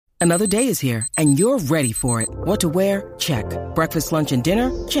Another day is here, and you're ready for it. What to wear? Check. Breakfast, lunch, and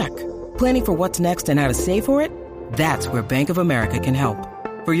dinner? Check. Planning for what's next and how to save for it? That's where Bank of America can help.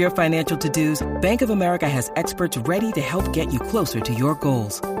 For your financial to-dos, Bank of America has experts ready to help get you closer to your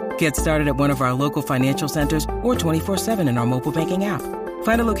goals. Get started at one of our local financial centers or 24/7 in our mobile banking app.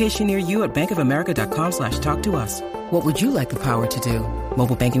 Find a location near you at bankofamerica.com/talktous. What would you like the power to do?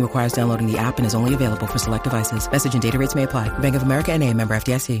 Mobile banking requires downloading the app and is only available for select devices. Message and data rates may apply. Bank of America N.A., member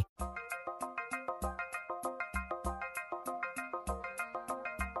FDIC.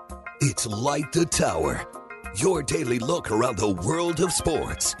 It's Light the Tower, your daily look around the world of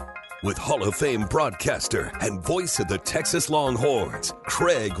sports. With Hall of Fame broadcaster and voice of the Texas Longhorns,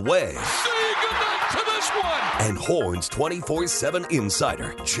 Craig Way. Say goodnight to this one! And Horns 24/7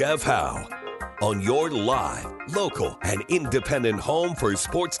 insider, Jeff Howe. On your live, local, and independent home for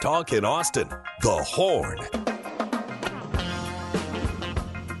sports talk in Austin, The Horn.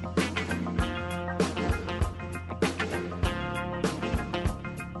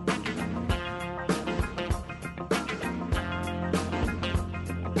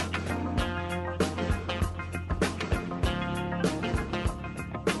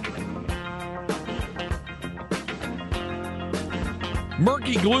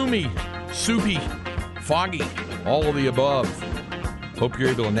 Murky, gloomy, soupy, foggy, all of the above. Hope you're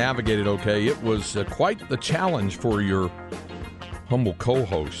able to navigate it okay. It was quite the challenge for your humble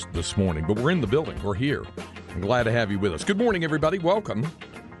co-host this morning, but we're in the building. We're here. I'm glad to have you with us. Good morning, everybody. Welcome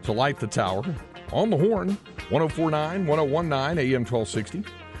to Light the Tower on the Horn, 104.9, 101.9, AM 1260.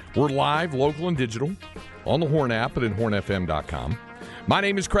 We're live, local, and digital on the Horn app and at hornfm.com. My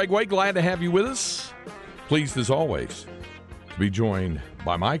name is Craig Way. Glad to have you with us. Pleased, as always, to be joined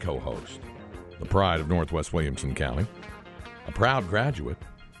by my co-host, the pride of Northwest Williamson County, a proud graduate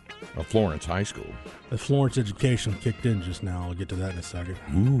of Florence High School. The Florence education kicked in just now. I'll get to that in a second.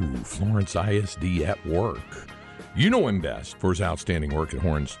 Ooh, Florence ISD at work. You know him best for his outstanding work at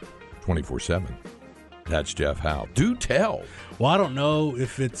Horns 24/7. That's Jeff Howe. Do tell. Well, I don't know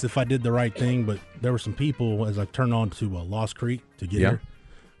if I did the right thing, but there were some people as I turned on to Lost Creek to get here.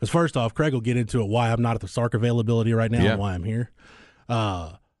 Because first off, Craig will get into it why I'm not at the SARC availability right now and why I'm here.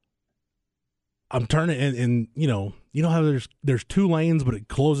 I'm turning and you know how there's two lanes, but it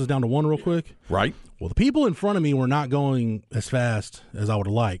closes down to one real quick? Right. Well, the people in front of me were not going as fast as I would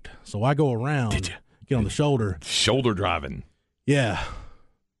have liked. So I go around, Did you? Get on the shoulder. Shoulder driving. Yeah.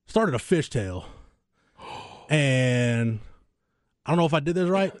 Started a fishtail. And I don't know if I did this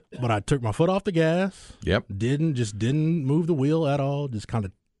right, but I took my foot off the gas. Yep. Didn't move the wheel at all. Just kind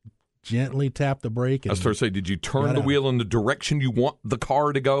of gently tap the brake. I was going to say, did you turn the wheel in the direction you want the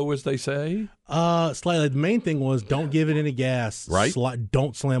car to go, as they say? Slightly. The main thing was don't give it any gas. Right.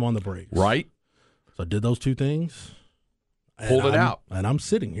 Don't slam on the brakes. Right. So I did those two things. Pulled it out. And I'm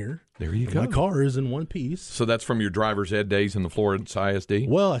sitting here. There you go. My car is in one piece. So that's from your driver's ed days in the Florence ISD?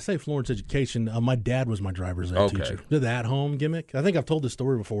 Well, I say Florence education. My dad was my driver's ed teacher. The at-home gimmick. I think I've told this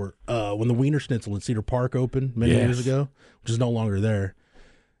story before. When the Wiener Schnitzel in Cedar Park opened many years ago, which is no longer there,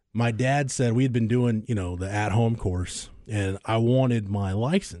 my dad said we had been doing, the at-home course, and I wanted my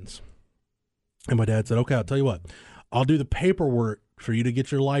license. And my dad said, okay, I'll tell you what. I'll do the paperwork for you to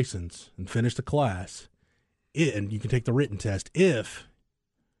get your license and finish the class, and you can take the written test if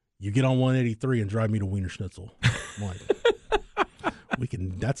you get on 183 and drive me to Wiener Schnitzel. I'm like,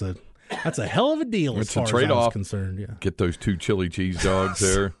 that's a hell of a deal as far as I was concerned. Yeah. Get those two chili cheese dogs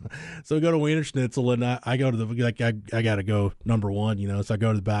there. So we go to Wiener Schnitzel, and I go to I got to go number one, so I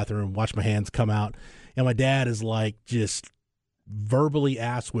go to the bathroom, watch my hands come out, and my dad is like just verbally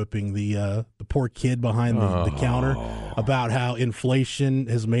ass whipping the poor kid behind the counter about how inflation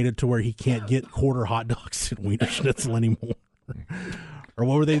has made it to where he can't get quarter hot dogs at Wiener Schnitzel anymore. Or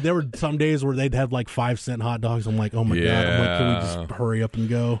what were they? There were some days where they'd have like 5-cent hot dogs. I'm like, oh my God. I'm like, can we just hurry up and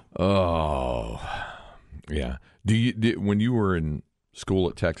go? Oh, yeah. When you were in school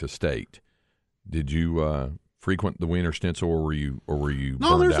at Texas State, did you frequent the Wiener Schnitzel, or were you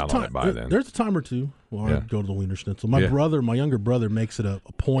burned out on it by then? There's a time or two where I'd go to the Wiener Schnitzel. My younger brother makes it a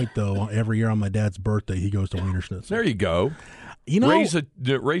point, though, every year on my dad's birthday, he goes to Wiener Schnitzel. There you go. Raise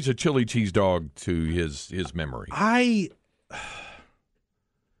a chili cheese dog to his memory.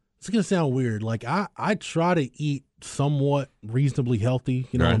 It's going to sound weird. Like, I try to eat somewhat reasonably healthy.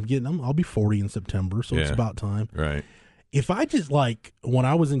 Right. I'll be 40 in September, so it's about time. Right. If I just, when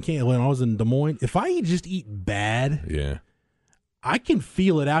I was in Des Moines, if I just eat bad, I can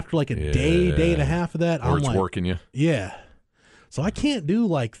feel it after a day and a half of that. Or it's working you. Yeah. So I can't do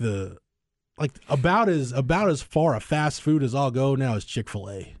about as far a fast food as I'll go now is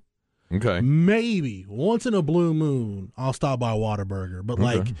Chick-fil-A. Okay. Maybe once in a blue moon, I'll stop by Whataburger. But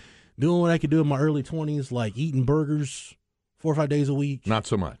like doing what I could do in my early 20s, like eating burgers 4 or 5 days a week. Not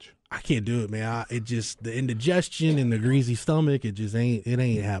so much. I can't do it, man. It just the indigestion and the greasy stomach. It just ain't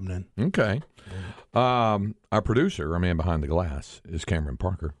happening. Okay. Our producer, our man behind the glass, is Cameron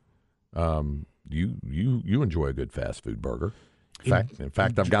Parker. You enjoy a good fast food burger. In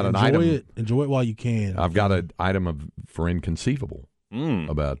fact, I've got an item. Enjoy it while you can. I've got an item for inconceivable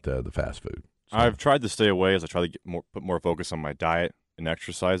about the fast food. So. I've tried to stay away as I try to put more focus on my diet and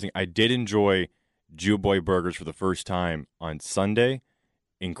exercising. I did enjoy Jew Boy burgers for the first time on Sunday.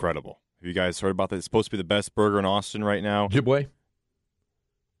 Incredible. Have you guys heard about that? It's supposed to be the best burger in Austin right now. Jew Boy?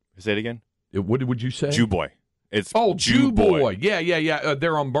 Say it again? What would you say? Jew Boy. It's Jew Boy. Yeah.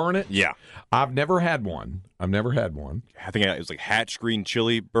 They're on Burn It? Yeah. I've never had one. I think it was like Hatch Green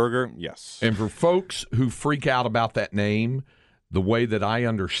Chili Burger. Yes. And for folks who freak out about that name, the way that I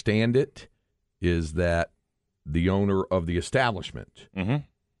understand it is that the owner of the establishment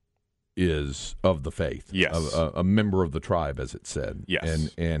is of the faith. Yes. A member of the tribe, as it said. Yes.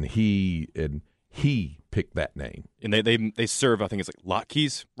 And he picked that name. And they serve, I think it's like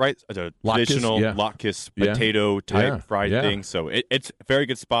latkes, right? A traditional latkes potato type fried thing. So it's a very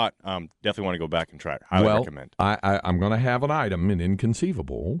good spot. Definitely want to go back and try it. Highly recommend. I'm going to have an item in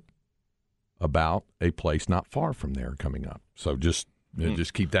Inconceivable about a place not far from there coming up. So just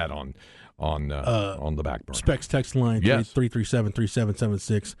keep that on the back burner. Specs text line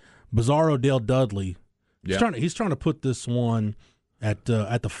 337-3776. Bizarro Dale Dudley. He's trying to put this one at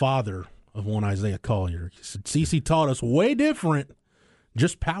the father of one Isaiah Collier. He said, CC taught us way different.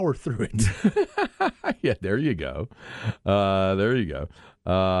 Just power through it. Yeah, there you go. All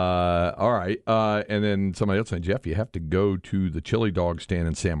right. And then somebody else said, Jeff, you have to go to the chili dog stand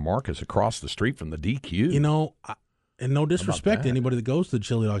in San Marcos across the street from the DQ. You know, and no disrespect to anybody that goes to the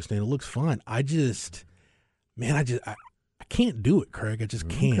chili dog stand. It looks fine. I can't do it, Craig. I just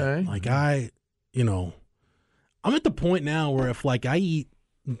can't. Okay. Like I'm at the point now where if like I eat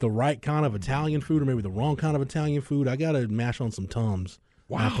the right kind of Italian food or maybe the wrong kind of Italian food, I got to mash on some Tums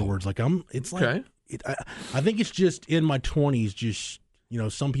afterwards. Like I think it's just in my 20s, just,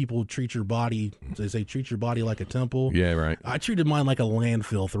 some people treat your body, they say treat your body like a temple. Yeah, right. I treated mine like a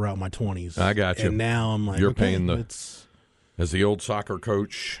landfill throughout my 20s. I got you. And now I'm like, you're paying as the old soccer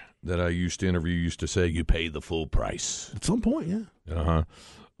coach that I used to interview used to say, you pay the full price. At some point, yeah.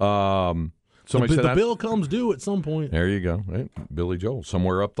 The bill comes due at some point. There you go. Right? Billy Joel,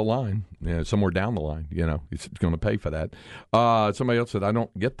 somewhere up the line, somewhere down the line, he's going to pay for that. Somebody else said, I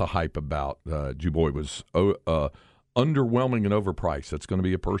don't get the hype about Jew Boy was underwhelming and overpriced. That's going to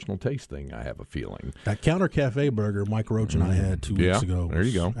be a personal taste thing, I have a feeling. That Counter Cafe burger Mike Roach and I had 2 weeks ago. There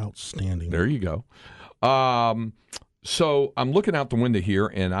you go. Outstanding. There you go. So I'm looking out the window here,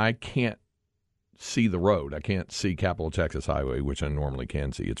 and I can't see the road. I can't see Capital Texas Highway, which I normally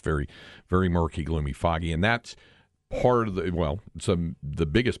can see. It's very, very murky, gloomy, foggy, and that's part of the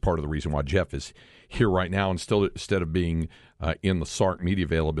biggest part of the reason why Jeff is here right now instead of being in the SARC media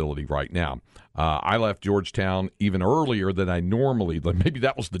availability right now. I left Georgetown even earlier than I normally. Maybe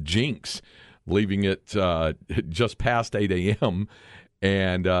that was the jinx, leaving it just past 8 a.m.,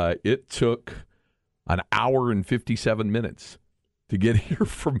 and it took an hour and 57 minutes to get here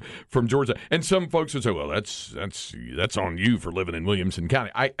from Georgia. And some folks would say, well, that's on you for living in Williamson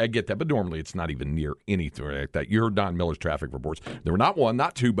County. I get that, but normally it's not even near anything like that. You heard Don Miller's traffic reports. There were not one,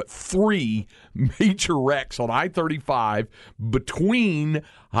 not two, but 3 major wrecks on I-35 between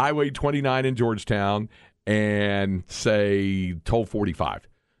Highway 29 in Georgetown and, say, Toll 45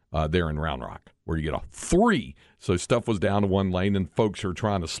 there in Round Rock, where you get off. 3. So stuff was down to one lane, and folks are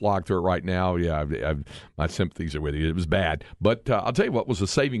trying to slog through it right now. Yeah, my sympathies are with you. It was bad. But I'll tell you what was a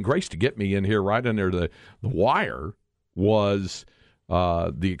saving grace to get me in here right under the wire was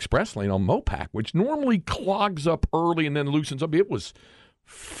the express lane on Mopac, which normally clogs up early and then loosens up. It was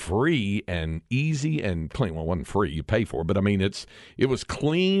free and easy and clean. Well, it wasn't free. You pay for it. But, I mean, it was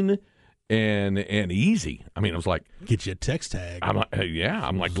clean and easy. I mean, it was like, get you a text tag.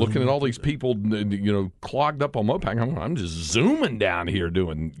 I'm like looking at all these people, clogged up on Mopac. I'm just zooming down here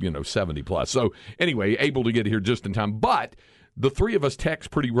doing 70 plus. So anyway, able to get here just in time. But the 3 of us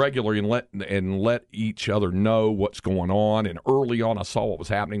text pretty regularly and let each other know what's going on. And early on, I saw what was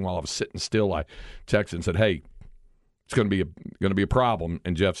happening while I was sitting still. I texted and said, "Hey, it's going to be a problem."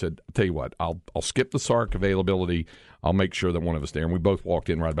 And Jeff said, "I'll tell you what, I'll skip the SARC availability. I'll make sure that one of us there." And we both walked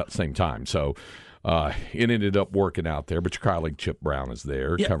in right about the same time. So it ended up working out there. But your colleague Chip Brown is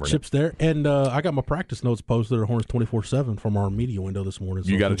there. Yeah, covering Chip's there. And I got my practice notes posted at Horns 24/7 from our media window this morning. So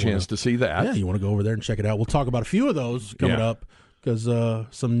you got a chance to see that? Yeah, you want to go over there and check it out. We'll talk about a few of those coming up because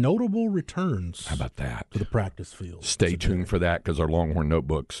some notable returns. How about that? To the practice field. Stay tuned for that because our Longhorn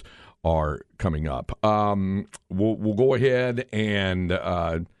Notebooks are coming up. We'll go ahead and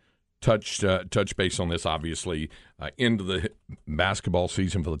touch base on this, obviously, into the basketball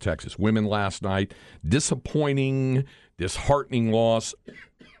season for the Texas women last night. Disappointing, disheartening loss.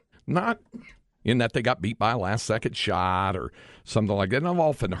 Not in that they got beat by a last-second shot or something like that. And I've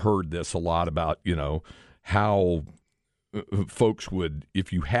often heard this a lot about, how folks would,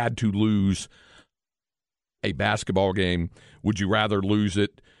 if you had to lose a basketball game, would you rather lose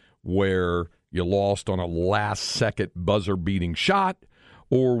it where you lost on a last-second buzzer-beating shot,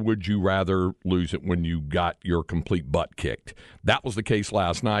 or would you rather lose it when you got your complete butt kicked? That was the case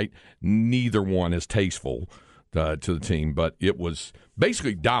last night. Neither one is tasteful to the team, but it was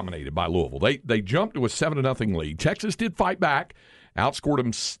basically dominated by Louisville. They jumped to a 7-0 lead. Texas did fight back, outscored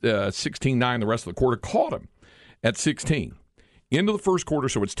them 16-9 the rest of the quarter, caught them at 16. Into the first quarter,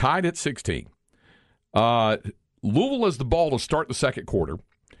 so it's tied at 16. Louisville has the ball to start the second quarter,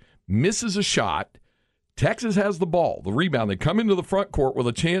 misses a shot. Texas has the ball, the rebound. They come into the front court with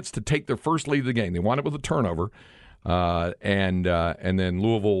a chance to take their first lead of the game. They wind up with a turnover, and then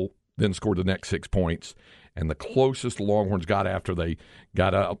Louisville then scored the next 6 points. And the closest the Longhorns got after they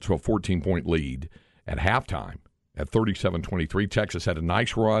got out to a 14-point lead at halftime at 37-23. Texas had a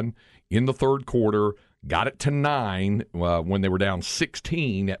nice run in the third quarter, got it to 9 when they were down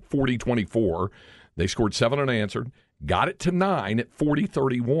 16 at 40-24. They scored 7 unanswered. Got it to 9 at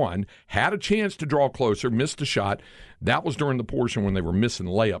 40-31, had a chance to draw closer, missed a shot. That was during the portion when they were missing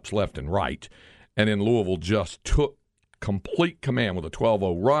layups left and right. And then Louisville just took complete command with a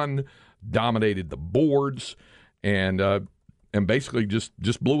 12-0 run, dominated the boards, and basically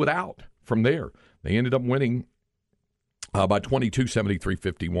just blew it out from there. They ended up winning by 22,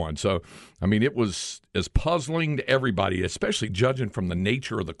 73-51. So, I mean, it was as puzzling to everybody, especially judging from the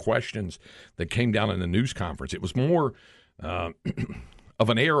nature of the questions that came down in the news conference. It was more of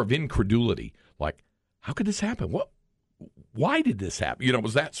an air of incredulity, like, how could this happen? Why did this happen? It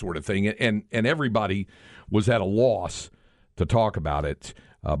was that sort of thing. And everybody was at a loss to talk about it,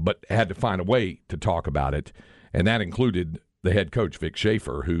 but had to find a way to talk about it. And that included the head coach, Vic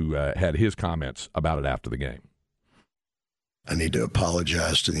Schaefer, who had his comments about it after the game. I need to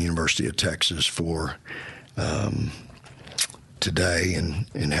apologize to the University of Texas for today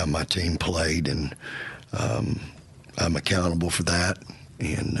and how my team played, and I'm accountable for that,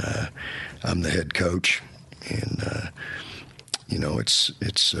 and I'm the head coach, and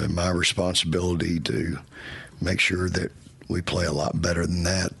it's my responsibility to make sure that we play a lot better than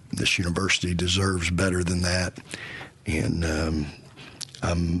that. This university deserves better than that, and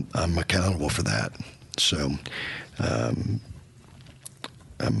I'm accountable for that. So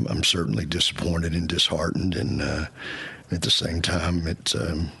I'm certainly disappointed and disheartened, and at the same time,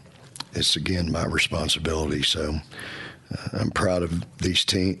 it's again my responsibility. So I'm proud of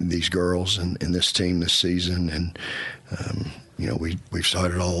these girls and this team this season, and we've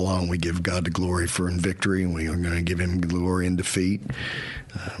started all along. We give God the glory in victory, and we are going to give Him glory in defeat.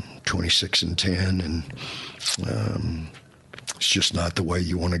 26-10, and it's just not the way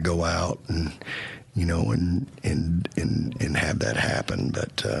you want to go out and have that happen.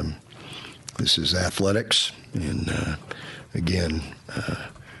 But this is athletics, and again,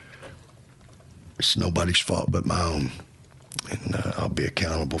 it's nobody's fault but my own, and I'll be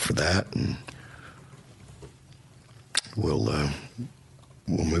accountable for that, and we'll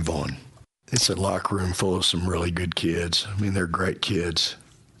move on. It's a locker room full of some really good kids. I mean, they're great kids.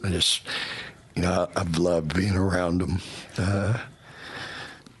 I just, I've loved being around them.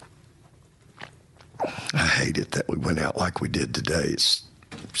 I hate it that we went out like we did today. It's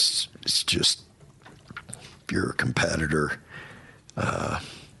just, if you're a competitor,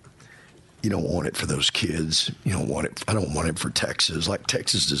 you don't want it for those kids. You don't want it. I don't want it for Texas. Like,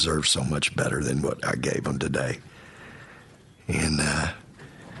 Texas deserves so much better than what I gave them today. And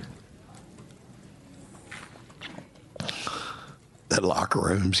that locker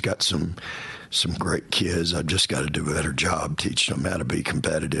room's got some great kids. I've just got to do a better job teaching them how to be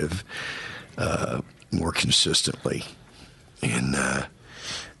competitive more consistently. And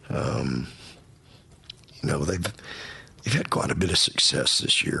they've had quite a bit of success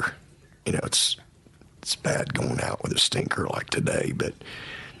this year. It's bad going out with a stinker like today, but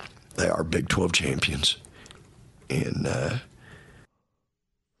they are Big 12 champions. And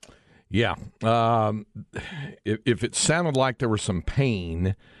if it sounded like there was some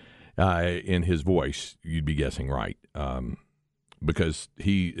pain in his voice, you'd be guessing right. because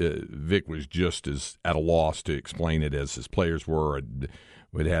Vic was just as at a loss to explain it as his players were.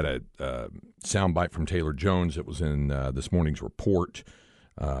 We'd had a soundbite from Taylor Jones that was in this morning's report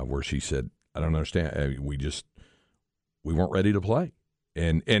where she said, I don't understand. We weren't ready to play.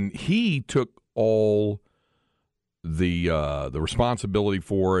 And he took all the responsibility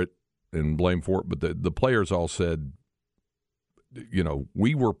for it and blame for it, but the players all said,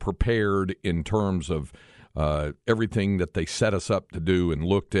 we were prepared in terms of everything that they set us up to do and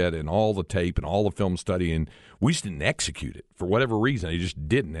looked at and all the tape and all the film study, and we just didn't execute it for whatever reason. They just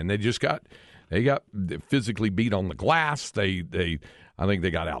didn't, and they got physically beat on the glass. I think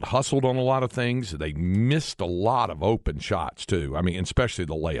they got out hustled on a lot of things. They missed a lot of open shots too. I mean, especially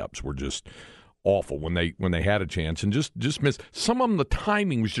the layups were just awful when they had a chance, and just missed. Some of them, the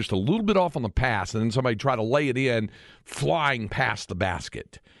timing was just a little bit off on the pass, and then somebody tried to lay it in, flying past the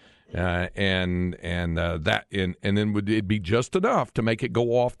basket. And then it'd be just enough to make it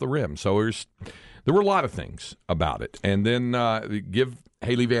go off the rim. So there were a lot of things about it. And then give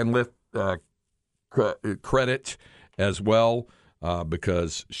Hailey Van Lith credit as well,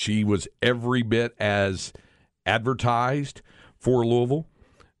 because she was every bit as advertised for Louisville.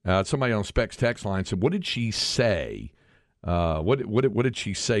 Somebody on Specs text line said, "What did she say? What did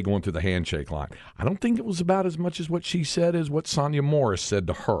she say going through the handshake line?" I don't think it was about as much as what she said as what Sonya Morris said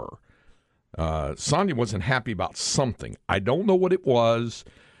to her. Sonya wasn't happy about something. I don't know what it was.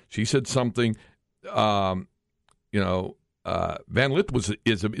 She said something. Van Lith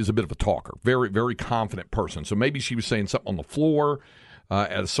is a bit of a talker, very, very confident person. So maybe she was saying something on the floor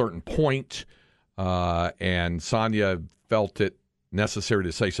at a certain point, and Sonya felt it necessary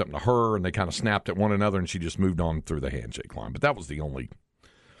to say something to her, and they kind of snapped at one another, and she just moved on through the handshake line. But that was the only,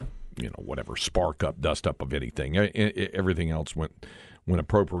 whatever spark up, dust up of anything. Everything else went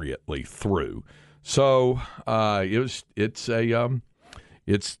appropriately through. So it's a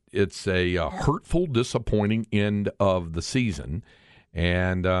hurtful, disappointing end of the season,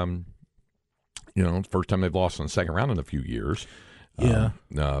 and first time they've lost in the second round in a few years. Yeah.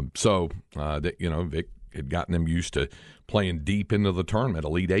 Vic had gotten them used to playing deep into the tournament,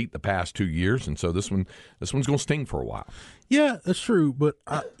 Elite Eight, the past 2 years, and so this one's going to sting for a while. Yeah, that's true, but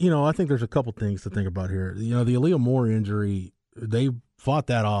I think there's a couple things to think about here. The Aaliyah Moore injury, they fought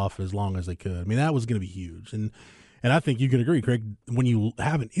that off as long as they could. I mean, that was going to be huge, and I think you can agree, Craig. When you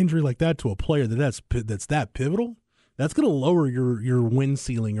have an injury like that to a player that's that pivotal, that's going to lower your win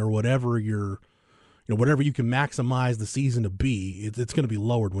ceiling or whatever whatever you can maximize the season to be. It's going to be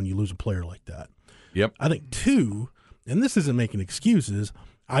lowered when you lose a player like that. Yep. I think, too, and this isn't making excuses,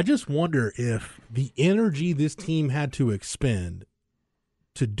 I just wonder if the energy this team had to expend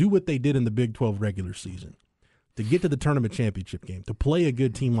to do what they did in the Big 12 regular season, to get to the tournament championship game, to play a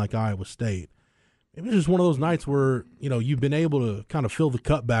good team like Iowa State, it was just one of those nights where, you've been able to kind of fill the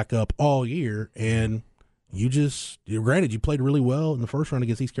cup back up all year, and granted, you played really well in the first round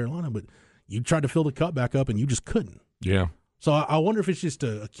against East Carolina, but you tried to fill the cup back up, and you just couldn't. Yeah. So I wonder if it's just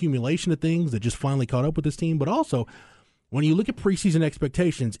an accumulation of things that just finally caught up with this team. But also, when you look at preseason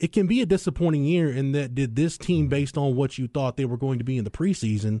expectations, it can be a disappointing year in that did this team, based on what you thought they were going to be in the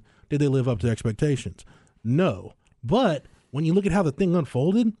preseason, did they live up to expectations? No. But when you look at how the thing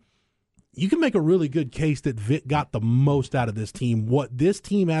unfolded, you can make a really good case that Vic got the most out of this team. What this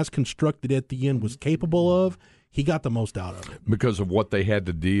team as constructed at the end was capable of, he got the most out of it. Because of what they had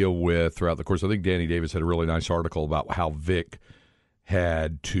to deal with throughout the course. I think Danny Davis had a really nice article about how Vic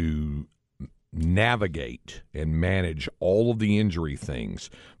had to navigate and manage all of the injury things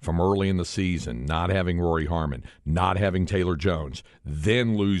from early in the season, not having Rory Harmon, not having Taylor Jones,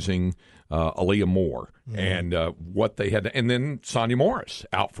 then losing Aaliyah Moore, and what they had to, and then Sonya Morris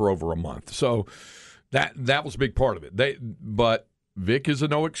out for over a month. So that was a big part of it. But Vic is a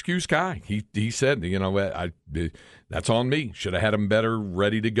no-excuse guy. He said, that's on me. Should have had him better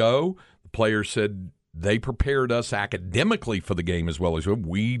ready to go. The players said they prepared us academically for the game as well as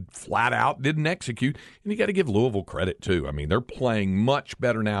we flat out didn't execute. And you got to give Louisville credit, too. I mean, they're playing much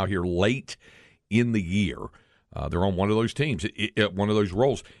better now here late in the year. They're on one of those teams, one of those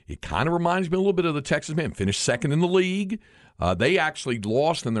roles. It kind of reminds me a little bit of the Texas men. Finished second in the league. They actually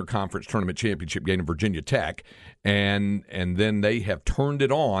lost in their conference tournament championship game to Virginia Tech, and then they have turned it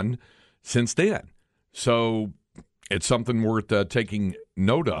on since then. So it's something worth taking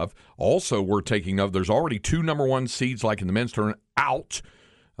note of. Also worth taking note of, there's already 2 number 1 seeds, like in the men's tournament, out.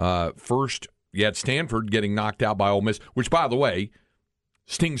 First, you had Stanford getting knocked out by Ole Miss, which, by the way,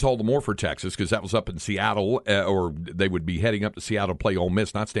 stings all the more for Texas because that was up in Seattle, or they would be heading up to Seattle to play Ole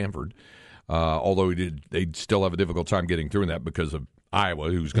Miss, not Stanford. Although they'd still have a difficult time getting through that because of Iowa,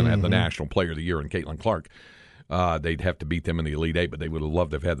 who's going to have the National Player of the Year in Caitlin Clark. They'd have to beat them in the Elite Eight, but they would have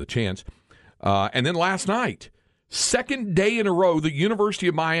loved to have had the chance. And then last night, second day in a row, the University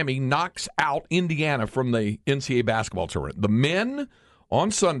of Miami knocks out Indiana from the NCAA basketball tournament. The men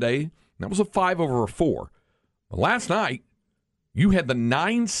on Sunday, that was a 5-4. But last night, you had the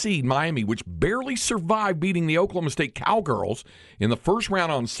 9 seed Miami, which barely survived beating the Oklahoma State Cowgirls in the first round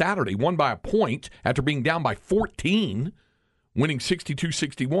on Saturday, won by a point after being down by 14, winning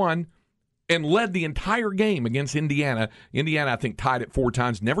 62-61, and led the entire game against Indiana. Indiana, I think, tied it 4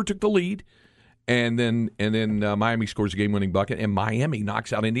 times, never took the lead. And then Miami scores a game-winning bucket, and Miami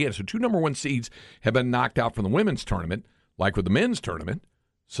knocks out Indiana. So 2 number 1 seeds have been knocked out from the women's tournament, like with the men's tournament.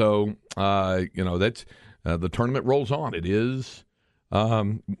 So, that's the tournament rolls on. It is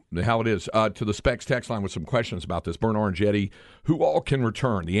how it is. To the Specs text line with some questions about this. Burnt Orange Yeti, who all can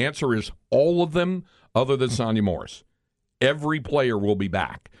return? The answer is all of them other than Sonya Morris. Every player will be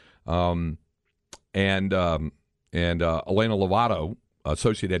back. And Elena Lovato,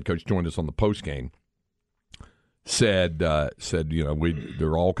 associate head coach, joined us on the post game. Said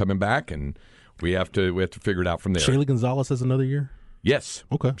they're all coming back, and we have to figure it out from there. Shaylee Gonzalez has another year. Yes,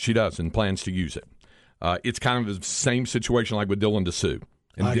 okay, she does, and plans to use it. It's kind of the same situation like with Dylan DeSue,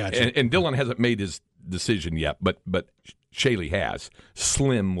 and Dylan hasn't made his decision yet, but Shaylee has.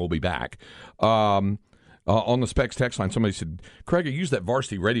 Slim will be back. On the Specs text line, somebody said, Craig, I used that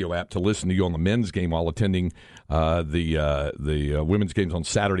Varsity Radio app to listen to you on the men's game while attending the women's games on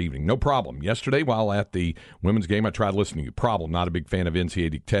Saturday evening. No problem. Yesterday, while at the women's game, I tried listening to you. Problem. Not a big fan of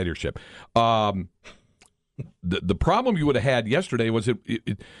NCAA dictatorship. The problem you would have had yesterday was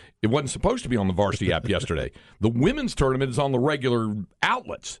it wasn't supposed to be on the Varsity app yesterday. The women's tournament is on the regular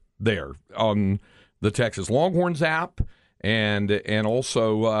outlets there on the Texas Longhorns app and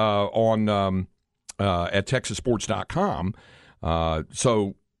also on at TexasSports.com.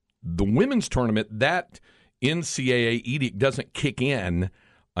 So the women's tournament, that NCAA edict doesn't kick in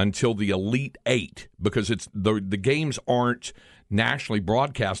until the Elite Eight because it's the games aren't nationally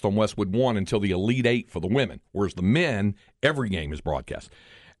broadcast on Westwood One until the Elite Eight for the women, whereas the men, every game is broadcast.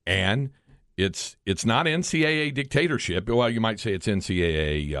 And it's not NCAA dictatorship. Well, you might say it's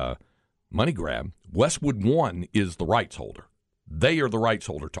NCAA money grab. Westwood One is the rights holder. They are the rights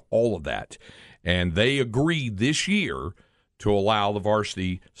holder to all of that. And they agreed this year to allow the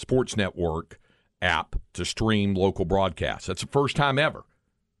Varsity Sports Network app to stream local broadcasts. That's the first time ever.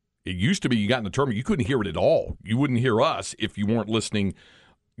 It used to be you got in the tournament, you couldn't hear it at all. You wouldn't hear us if you weren't listening,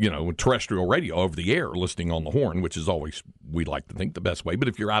 terrestrial radio over the air, listening on the horn, which is always, we like to think, the best way. But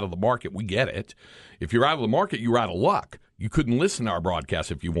if you're out of the market, we get it. If you're out of the market, you're out of luck. You couldn't listen to our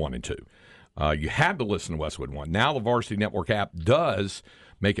broadcast if you wanted to. You had to listen to Westwood One. Now the Varsity Network app does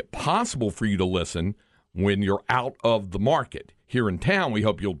make it possible for you to listen when you're out of the market. Here in town, we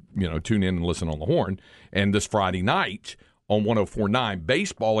hope you'll tune in and listen on the horn. And this Friday night on 104.9,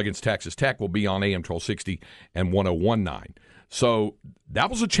 baseball against Texas Tech will be on AM 1260 and 101.9. So that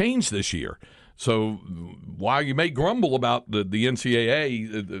was a change this year. So while you may grumble about the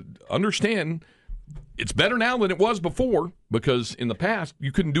NCAA, understand it's better now than it was before because in the past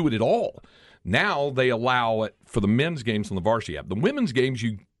you couldn't do it at all. Now they allow it for the men's games on the Varsity app. The women's games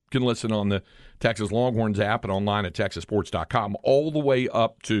you can listen on the Texas Longhorns app and online at TexasSports.com all the way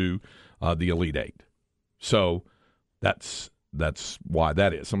up to the Elite Eight. So that's why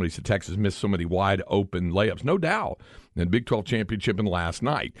that is. Somebody said Texas missed so many wide open layups. No doubt. In the Big 12 championship and last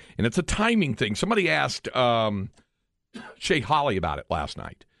night. And it's a timing thing. Somebody asked Shay Holly about it last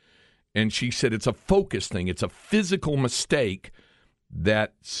night. And she said it's a focus thing. It's a physical mistake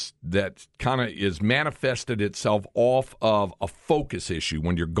that kind of is manifested itself off of a focus issue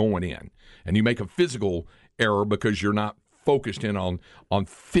when you're going in. And you make a physical error because you're not focused in on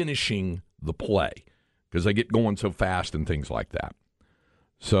finishing the play because they get going so fast and things like that.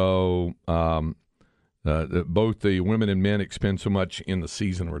 So both the women and men expend so much in the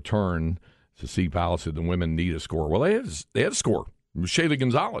season return. So Steve Powell said the women need a score. Well, they had a score. It was Shaylee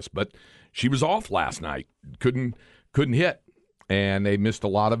Gonzalez, but she was off last night. Couldn't hit. And they missed a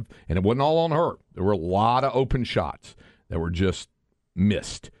lot of, and it wasn't all on her. There were a lot of open shots that were just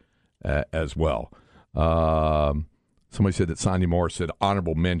missed as well. Somebody said that Sonya Morris said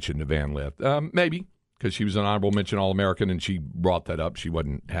honorable mention to Van Lith. Maybe, because she was an honorable mention All-American, and she brought that up. She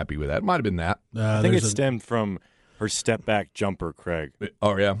wasn't happy with that. It might have been that. I think it stemmed from her step-back jumper, Craig.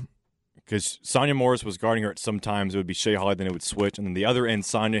 Oh, yeah? Because Sonya Morris was guarding her at some times. It would be Shay Holly, then it would switch. And then the other end,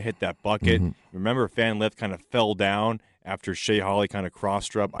 Sonya hit that bucket. Mm-hmm. Remember, Van Lith kind of fell down after Shay Holly kind of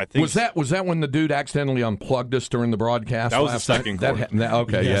crossed her up. I think was that when the dude accidentally unplugged us during the broadcast? That was the second quarter.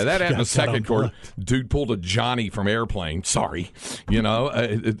 That happened in the second quarter. Dude pulled a Johnny from Airplane. Sorry,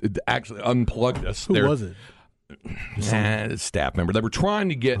 it actually unplugged us. Who was it? staff member. They were trying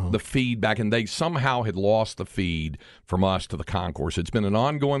to get the feed back, and they somehow had lost the feed from us to the concourse. It's been an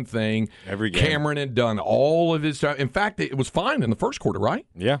ongoing thing. Every game. Cameron had done all of his stuff. In fact, it was fine in the first quarter, right?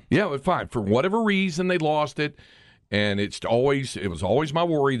 Yeah. Yeah, it was fine. For whatever reason, they lost it. And it was always my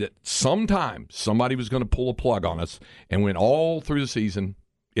worry that sometime somebody was going to pull a plug on us. And when all through the season,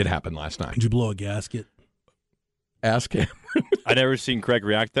 it happened last night. Did you blow a gasket? Ask him. I never seen Craig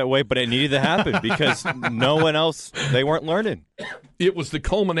react that way, but it needed to happen because no one else, they weren't learning. It was the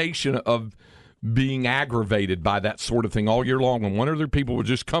culmination of being aggravated by that sort of thing all year long when one or other people would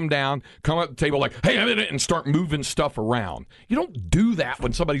just come down, come up the table like, hey, I'm in it, and start moving stuff around. You don't do that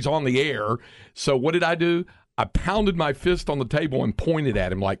when somebody's on the air. So what did I do? I pounded my fist on the table and pointed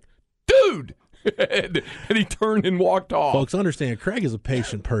at him like, dude! And he turned and walked off. Folks, understand, Craig is a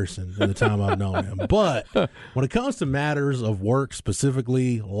patient person in the time I've known him. But when it comes to matters of work,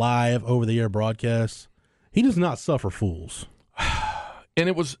 specifically live over-the-air broadcasts, he does not suffer fools.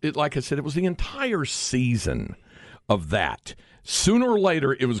 And like I said, it was the entire season of that. Sooner or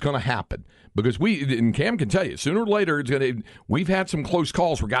later, it was going to happen. Because and Cam can tell you, sooner or later, we've had some close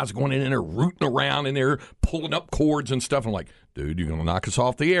calls where guys are going in there, rooting around in there, pulling up cords and stuff. I'm like, dude, you're going to knock us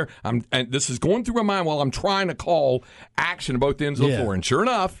off the air. And this is going through my mind while I'm trying to call action at both ends of the floor. And sure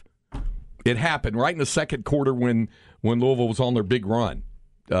enough, it happened right in the second quarter when Louisville was on their big run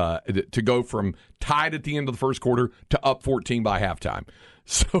to go from tied at the end of the first quarter to up 14 by halftime.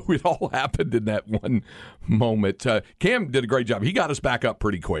 So it all happened in that one moment. Cam did a great job. He got us back up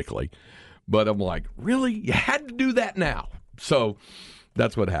pretty quickly. But I'm like, really? You had to do that now? So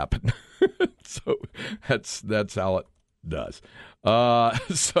that's what happened. So that's how it does.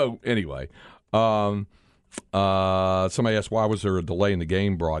 So anyway, somebody asked, why was there a delay in the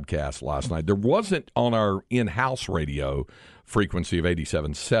game broadcast last night? There wasn't on our in-house radio frequency of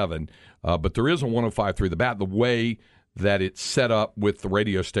 87.7, but there is a 105.3 The Bat. The way that it's set up with the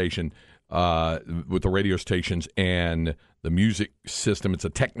radio station, with the radio stations and the music system, it's a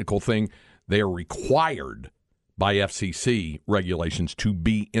technical thing. They are required by FCC regulations to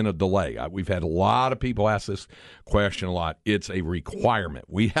be in a delay. We've had a lot of people ask this question a lot. It's a requirement.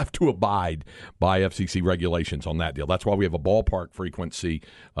 We have to abide by FCC regulations on that deal. That's why we have a ballpark frequency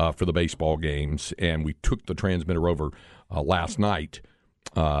for the baseball games, and we took the transmitter over last night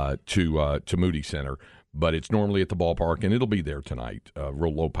to Moody Center. But it's normally at the ballpark, and it'll be there tonight. A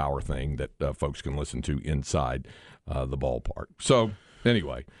real low-power thing that folks can listen to inside the ballpark. So,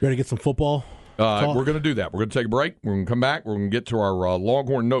 anyway. Ready to get some football? We're going to do that. We're going to take a break. We're going to come back. We're going to get to our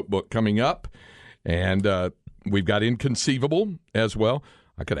Longhorn Notebook coming up. And we've got Inconceivable as well.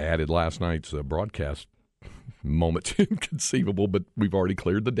 I could have added last night's broadcast moment to Inconceivable, but we've already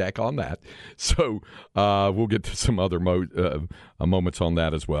cleared the deck on that. So we'll get to some other moments on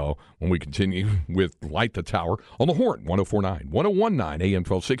that as well when we continue with Light the Tower on the Horn, 104.9, 101.9 AM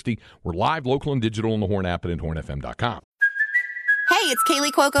 1260. We're live, local, and digital on the Horn app and at hornfm.com. Hey, it's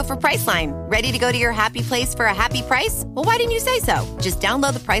Kaylee Cuoco for Priceline. Ready to go to your happy place for a happy price? Well, why didn't you say so? Just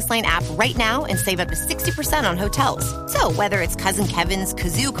download the Priceline app right now and save up to 60% on hotels. So whether it's Cousin Kevin's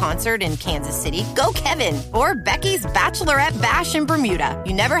Kazoo Concert in Kansas City, go Kevin, or Becky's Bachelorette Bash in Bermuda,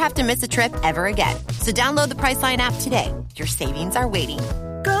 you never have to miss a trip ever again. So download the Priceline app today. Your savings are waiting.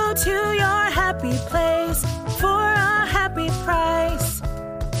 Go to your happy place for a happy price.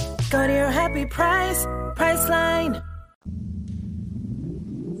 Go to your happy price, Priceline.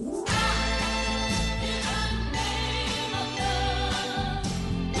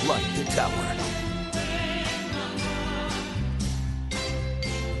 Light the Tower.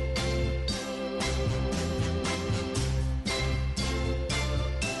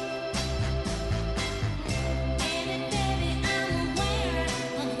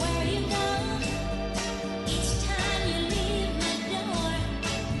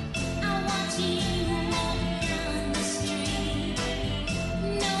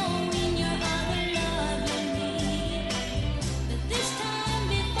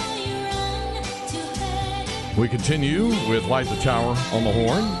 We continue with Light the Tower on the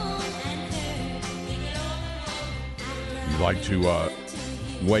Horn. If you'd like to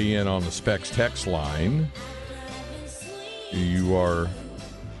weigh in on the Specs text line, you are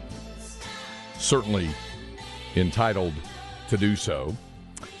certainly entitled to do so.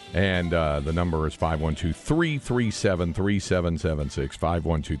 And the number is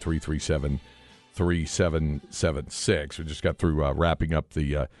 512-337-3776, 512-337-3776. We just got through wrapping up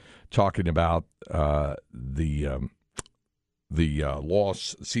the talking about the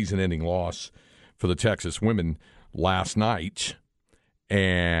loss, season-ending loss for the Texas women last night,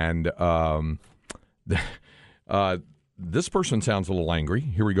 and this person sounds a little angry.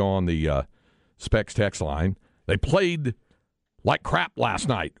 Here we go on the Specs text line. They played like crap last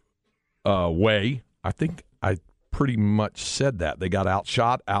night. I think I pretty much said that. They got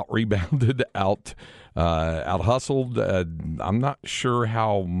outshot, out-rebounded, out-hustled. I'm not sure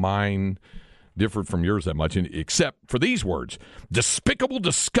how mine differed from yours that much, except for these words: despicable,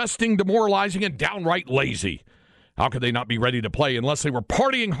 disgusting, demoralizing, and downright lazy. How could they not be ready to play unless they were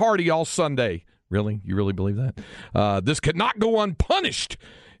partying hardy all Sunday? Really? You really believe that? This could not go unpunished.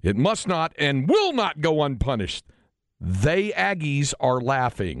 It must not and will not go unpunished. They Aggies are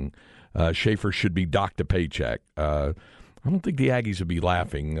laughing. Schaefer should be docked a paycheck. I don't think the Aggies would be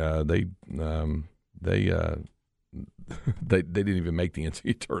laughing. They didn't even make the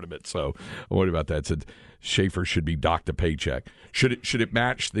NCAA tournament, so what about that? It said Schaefer should be docked a paycheck. Should it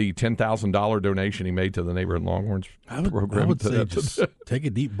match the $10,000 donation he made to the Neighborhood Longhorns program? I would say just take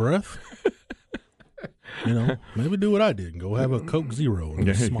a deep breath. Maybe do what I did and go have a Coke Zero and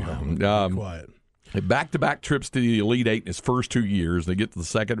just smile. And be quiet. Back-to-back trips to the Elite Eight in his first 2 years. They get to the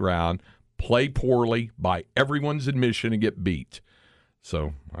second round, play poorly by everyone's admission, and get beat.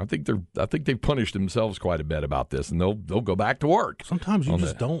 So I think they've punished themselves quite a bit about this, and they'll go back to work. Sometimes you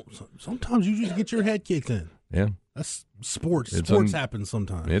just don't. Sometimes you just get your head kicked in. Yeah, that's sports. Sports happens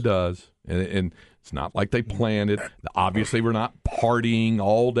sometimes. It does, and it's not like they planned it. Obviously, we're not partying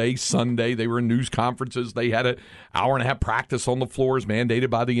all day Sunday. They were in news conferences. They had an hour-and-a-half practice on the floors mandated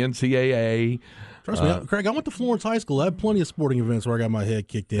by the NCAA. Trust me, Craig, I went to Florence High School. I had plenty of sporting events where I got my head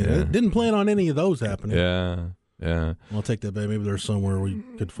kicked in. Yeah. Didn't plan on any of those happening. Yeah. I'll take that back. Maybe there's somewhere we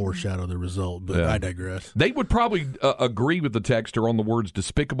could foreshadow the result, but I digress. They would probably agree with the texter on the words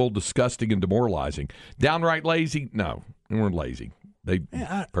despicable, disgusting, and demoralizing. Downright lazy? No, they weren't lazy. They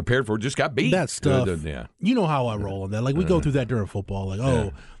prepared for it, just got beat. That stuff. You know how I roll on that. Like, we go through that during football.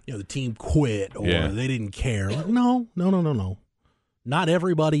 Like, the team quit or they didn't care. Like, no. Not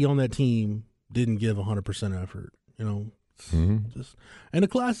everybody on that team didn't give 100% effort. And a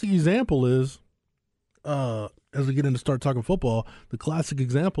classic example is, as we get into start talking football, the classic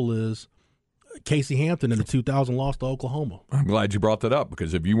example is Casey Hampton in the 2000 loss to Oklahoma. I'm glad you brought that up,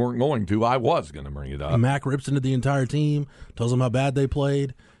 because if you weren't going to, I was going to bring it up. Mac rips into the entire team, tells them how bad they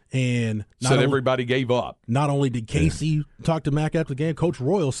played, and said everybody gave up. Not only did Casey talk to Mac after the game, Coach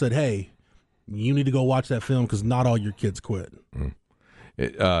Royal said, hey, you need to go watch that film because not all your kids quit.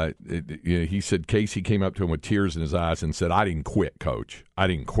 He said Casey came up to him with tears in his eyes and said, I didn't quit, Coach. I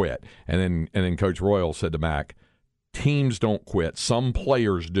didn't quit. And then Coach Royal said to Mac, teams don't quit. Some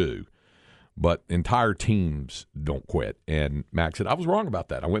players do, but entire teams don't quit. And Mac said, I was wrong about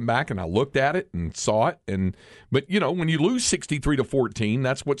that. I went back and I looked at it and saw it. But when you lose 63-14,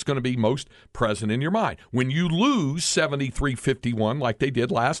 that's what's going to be most present in your mind. When you lose 73-51, like they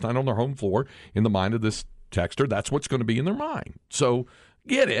did last night on their home floor, in the mind of this texter, that's what's going to be in their mind. So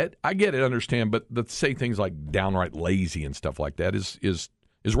I get it, understand, but to say things like downright lazy and stuff like that is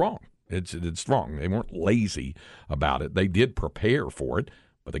wrong. It's wrong. They weren't lazy about it. They did prepare for it,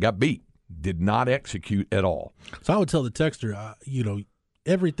 but they got beat. Did not execute at all. So I would tell the texter,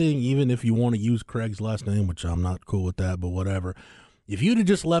 everything, even if you want to use Craig's last name, which I'm not cool with that, but whatever. If you'd have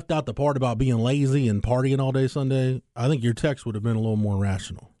just left out the part about being lazy and partying all day Sunday, I think your text would have been a little more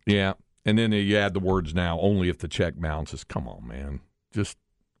rational. Yeah. And then you add the words now, only if the check bounces. Come on, man. Just,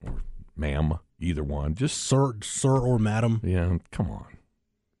 or ma'am, either one. Just sir or madam. Yeah, come on.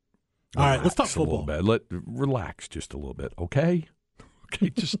 All right, let's talk football. A little bit. Relax just a little bit, okay? Okay,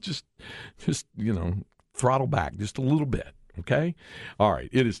 just throttle back just a little bit, okay? All right,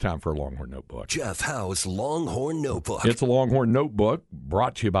 it is time for a Longhorn Notebook. Jeff Howe's Longhorn Notebook. It's a Longhorn Notebook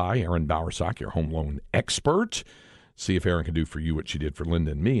brought to you by Aaron Bowersock, your home loan expert. See if Aaron can do for you what she did for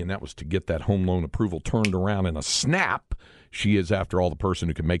Linda and me, and that was to get that home loan approval turned around in a snap. She is, after all, the person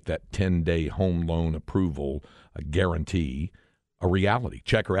who can make that 10-day home loan approval a guarantee a reality.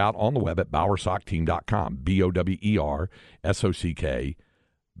 Check her out on the web at BowersockTeam.com, BOWERSOCK,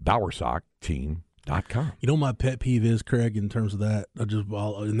 BowersockTeam.com. You know what my pet peeve is, Craig, in terms of that?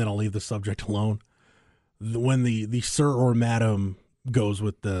 And then I'll leave the subject alone. When the sir or madam goes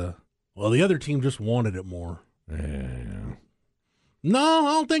with the other team just wanted it more. Yeah. No,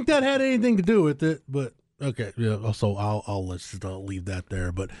 I don't think that had anything to do with it, but okay. Yeah. So I'll leave that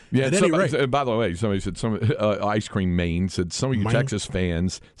there. But at any rate, by the way, somebody said Ice Cream Maine said some of you Texas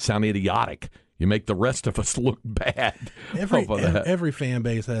fans sound idiotic. You make the rest of us look bad. Every fan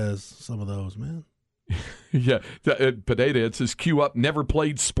base has some of those, man. Yeah, Pineda, it says, cue up, never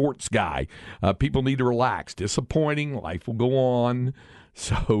played sports guy. People need to relax. Disappointing. Life will go on.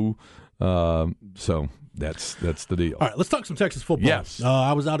 So that's the deal. All right, let's talk some Texas football. Yes.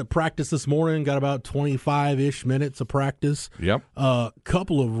 I was out at practice this morning, got about 25-ish minutes of practice. Yep.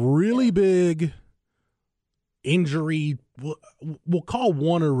 Couple of really big injury. We'll call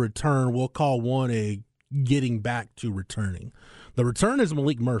one a return. We'll call one a getting back to returning. The return is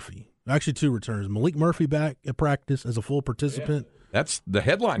Malik Murphy. Actually, 2 returns. Malik Murphy back at practice as a full participant. Yeah. That's the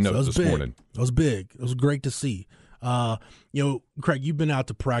headline note this morning. That was big. It was great to see. Craig, you've been out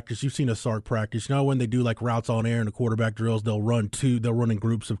to practice. You've seen a Sark practice. You know when they do like routes on air and the quarterback drills, they'll run in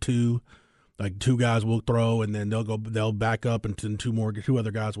groups of 2. Like 2 guys will throw, and then they'll back up, and 2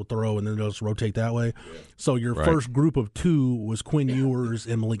 other guys will throw, and then they'll just rotate that way. So your first group of 2 was Quinn Ewers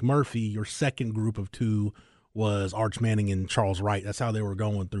and Malik Murphy. Your second group of 2 was Arch Manning and Charles Wright. That's how they were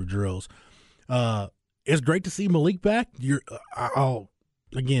going through drills. It's great to see Malik back.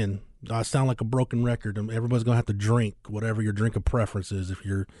 I sound like a broken record. Everybody's gonna have to drink whatever your drink of preference is. If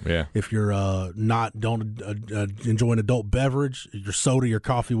you're don't enjoy an adult beverage, your soda, your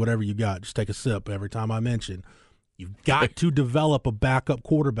coffee, whatever you got, just take a sip every time I mention. You've got to develop a backup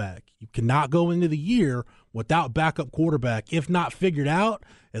quarterback. You cannot go into the year without backup quarterback. If not figured out,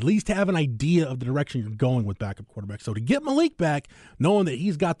 at least have an idea of the direction you're going with backup quarterback. So to get Malik back, knowing that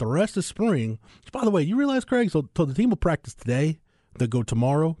he's got the rest of spring, which, by the way, you realize, Craig, so the team will practice today. They'll go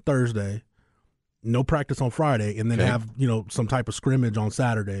tomorrow, Thursday, no practice on Friday, and then have some type of scrimmage on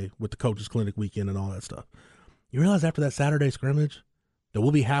Saturday with the coaches' clinic weekend and all that stuff. You realize after that Saturday scrimmage that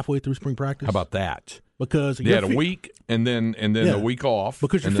we'll be halfway through spring practice? How about that? Because they had a week and then a week off.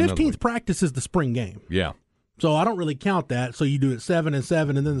 Because your 15th practice is the spring game. Yeah. So I don't really count that. So you do it 7 and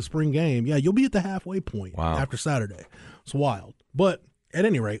 7 and then the spring game. Yeah, you'll be at the halfway point after Saturday. It's wild. But at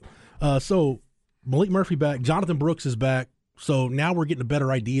any rate, so Malik Murphy back. Jonathan Brooks is back. So now we're getting a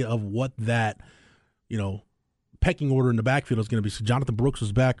better idea of what that, pecking order in the backfield is going to be. So Jonathan Brooks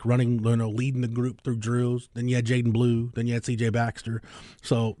was back running, leading the group through drills. Then you had Jaden Blue. Then you had C.J. Baxter.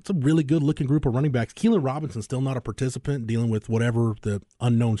 So it's a really good-looking group of running backs. Keelan Robinson's still not a participant, dealing with whatever the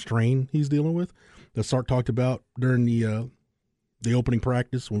unknown strain he's dealing with that Sark talked about during the opening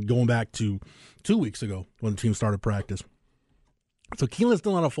practice, going back to 2 weeks ago when the team started practice. So Keelan's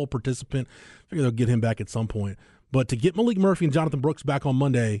still not a full participant. I figure they'll get him back at some point. But to get Malik Murphy and Jonathan Brooks back on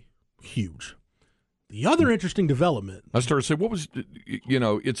Monday, huge. The other interesting development. I started to say, what was,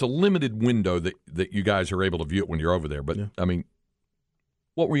 it's a limited window that you guys are able to view it when you're over there. But, I mean,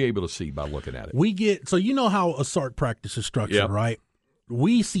 what were you able to see by looking at it? So you know how a Sark practice is structured, right?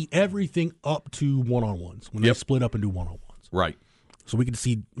 We see everything up to one-on-ones when they split up and do one-on-ones. Right. So we can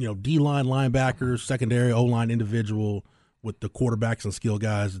see, D-line, linebackers, secondary, O-line, individual. With the quarterbacks and skill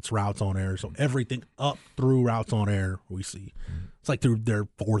guys, it's routes on air. So everything up through routes on air we see. It's like through their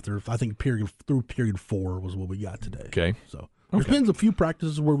fourth or I think period 4 was what we got today. Okay. So there's been a few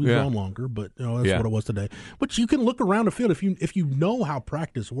practices where we've gone longer, but that's what it was today. But you can look around the field if you know how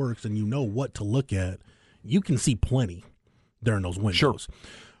practice works and you know what to look at, you can see plenty during those windows.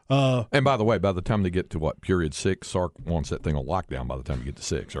 Sure. And by the way, by the time they get to period 6, Sark wants that thing on lockdown by the time you get to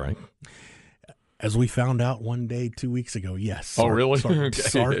 6, right? As we found out one day 2 weeks ago, yes. Sark, really? Sark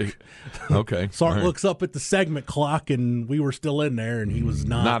looks up at the segment clock, and we were still in there, and he was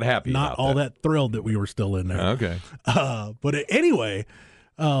not happy, not all that thrilled that we were still in there. Okay. But anyway,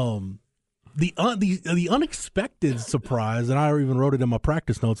 the unexpected surprise, and I even wrote it in my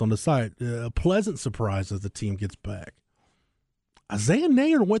practice notes on the site. A pleasant surprise as the team gets back. Isaiah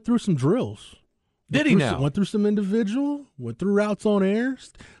Nayer went through some drills. Did he now? Went through some individual, went through routes on air,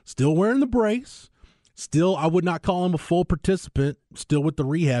 still wearing the brace. Still, I would not call him a full participant, still with the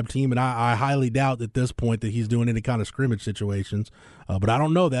rehab team, and I highly doubt at this point that he's doing any kind of scrimmage situations. But I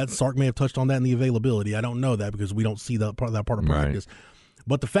don't know that. Sark may have touched on that in the availability. I don't know that because we don't see that part of practice.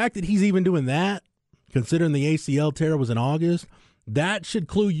 But the fact that he's even doing that, considering the ACL tear was in August, that should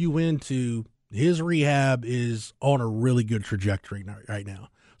clue you into his rehab is on a really good trajectory right now.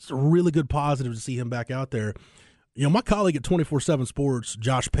 It's a really good positive to see him back out there. My colleague at 24/7 Sports,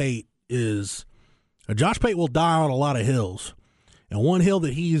 Josh Pate, Josh Pate will die on a lot of hills. And one hill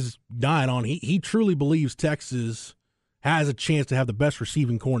that he's dying on, he truly believes Texas has a chance to have the best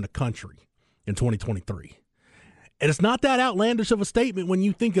receiving corps in the country in 2023. And it's not that outlandish of a statement when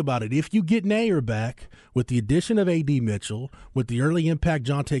you think about it. If you get Nayer back with the addition of A.D. Mitchell, with the early impact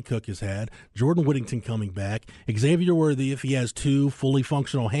Jonte Cook has had, Jordan Whittington coming back, Xavier Worthy if he has 2 fully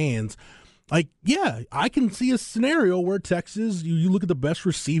functional hands, I can see a scenario where Texas, you look at the best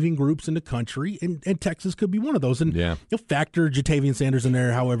receiving groups in the country, and Texas could be one of those. And you'll factor Jatavian Sanders in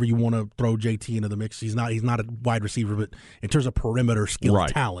there however you want to throw JT into the mix. He's not a wide receiver, but in terms of perimeter skill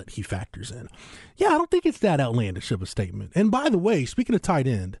talent, he factors in. Yeah, I don't think it's that outlandish of a statement. And by the way, speaking of tight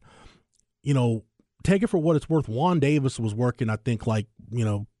end, take it for what it's worth. Juan Davis was working, I think,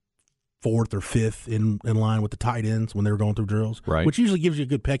 4th or 5th in line with the tight ends when they were going through drills, which usually gives you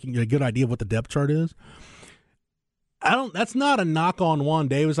a good idea of what the depth chart is. That's not a knock on Juan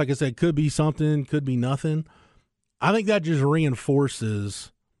Davis. Like I said, could be something, could be nothing. I think that just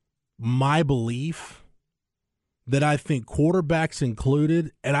reinforces my belief that I think quarterbacks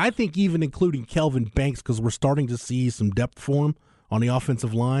included, and I think even including Kelvin Banks, because we're starting to see some depth for him on the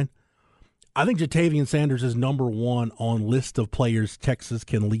offensive line. I think Ja'Tavion Sanders is number one on list of players Texas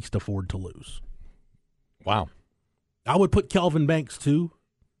can least afford to lose. Wow. I would put Kelvin Banks too.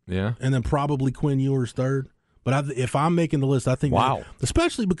 Yeah. And then probably Quinn Ewers third. But if I'm making the list, I think that,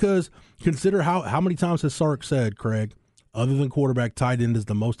 especially because consider how many times has Sark said, Craig, other than quarterback, tight end is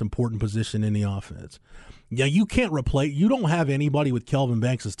the most important position in the offense. Yeah, you can't replace – you don't have anybody with Kelvin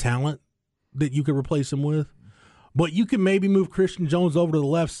Banks' talent that you could replace him with. But you can maybe move Christian Jones over to the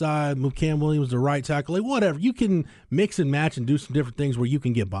left side, move Cam Williams to right tackle, like whatever. You can mix and match and do some different things where you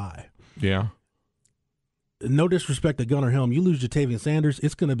can get by. Yeah. No disrespect to Gunnar Helm. You lose Ja'Tavion Sanders,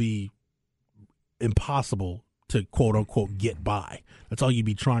 it's going to be impossible to quote-unquote get by. That's all you'd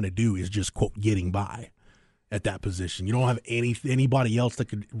be trying to do is just, quote, getting by at that position. You don't have anybody else that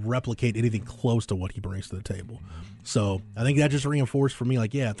could replicate anything close to what he brings to the table. So I think that just reinforced for me,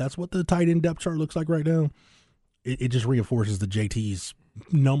 like, yeah, if that's what the tight end depth chart looks like right now, it just reinforces the JT's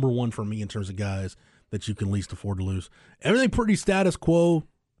number one for me in terms of guys that you can least afford to lose. Everything pretty status quo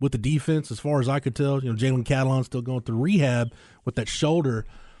with the defense as far as I could tell. You know, Jalen Catalon's still going through rehab with that shoulder.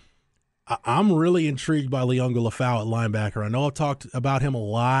 I'm really intrigued by Leonga Lafau at linebacker. I know I've talked about him a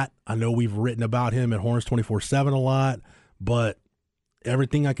lot. I know we've written about him at Horns 24/7 a lot, but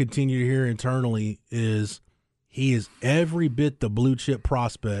everything I continue to hear internally is he is every bit the blue chip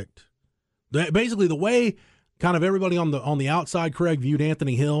prospect. Basically, the way kind of everybody on the outside, Craig, viewed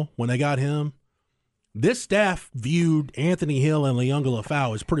Anthony Hill when they got him, this staff viewed Anthony Hill and Leonga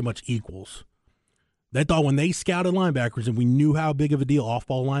Lafau as pretty much equals. They thought when they scouted linebackers and we knew how big of a deal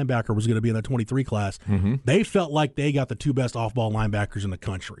off-ball linebacker was going to be in that 23 class, they felt like they got the two best off-ball linebackers in the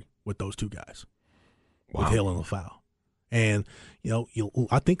country with those two guys, with Hill and Lafau. And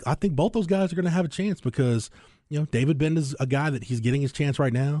I think both those guys are going to have a chance because David Bend is a guy that he's getting his chance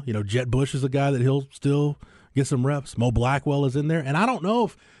right now. Jet Bush is a guy that he'll still get some reps. Mo Blackwell is in there, and I don't know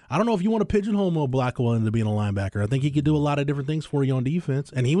if you want to pigeonhole Mo Blackwell into being a linebacker. I think he could do a lot of different things for you on defense,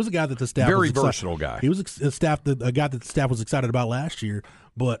 and he was a guy that the staff versatile guy. He was a guy that the staff was excited about last year.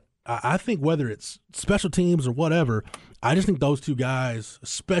 But I think whether it's special teams or whatever, I just think those two guys,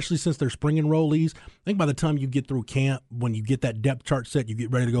 especially since they're spring enrollees, I think by the time you get through camp, when you get that depth chart set, you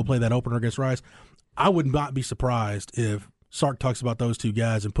get ready to go play that opener against Rice, I would not be surprised if Sark talks about those two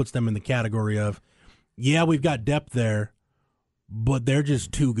guys and puts them in the category of, yeah, we've got depth there, but they're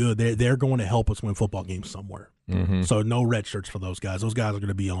just too good. They're going to help us win football games somewhere. Mm-hmm. So no red shirts for those guys. Those guys are going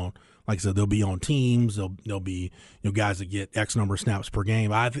to be on, like I said, they'll be on teams. They'll be guys that get X number of snaps per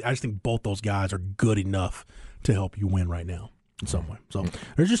game. I just think both those guys are good enough to help you win right now in some way. So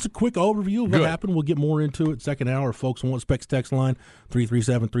there's just a quick overview of what happened. We'll get more into it second hour. Folks, on Specs text line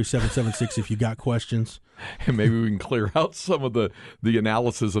 337-3776 if you got questions. And maybe we can clear out some of the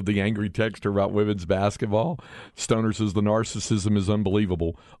analysis of the angry texter about women's basketball. Stoner says the narcissism is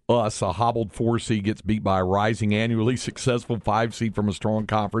unbelievable. Us, a hobbled 4 seed, gets beat by a rising annually successful 5 seed from a strong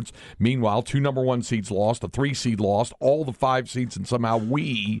conference. Meanwhile, 2 number 1 seeds lost, a 3 seed lost, all the 5 seeds, and somehow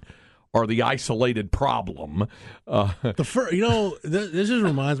we are the isolated problem. This just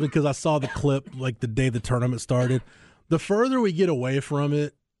reminds me because I saw the clip like the day the tournament started. The further we get away from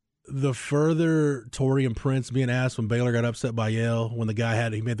it, the further Torian Prince being asked when Baylor got upset by Yale, when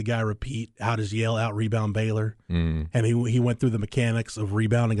he made the guy repeat how does Yale out rebound Baylor, and he went through the mechanics of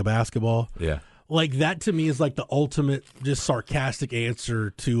rebounding a basketball. Yeah, like that to me is like the ultimate just sarcastic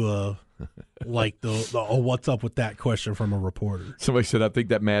answer to like the what's up with that question from a reporter. Somebody said, I think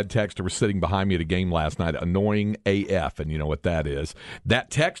that mad texter was sitting behind me at a game last night, annoying AF, and you know what that is.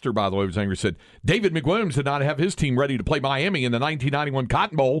 That texter, by the way, was angry, said, David McWilliams did not have his team ready to play Miami in the 1991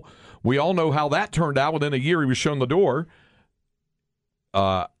 Cotton Bowl. We all know how that turned out. Within a year, he was shown the door.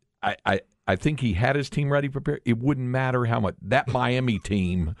 I think he had his team ready prepared. It wouldn't matter how much. That Miami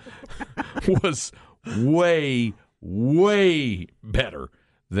team was way, way better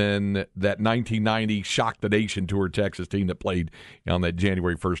than that 1990 Shock the Nation Tour Texas team that played on that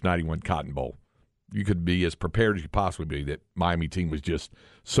January 1st, 91 Cotton Bowl. You could be as prepared as you possibly be. That Miami team was just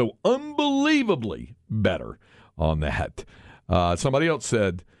so unbelievably better on that. Somebody else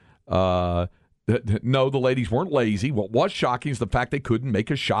said, no, the ladies weren't lazy. What was shocking is the fact they couldn't make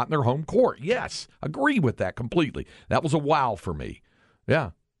a shot in their home court. Yes, agree with that completely. That was a wow for me. Yeah.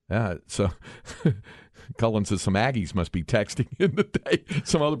 So Cullen says some Aggies must be texting in the day.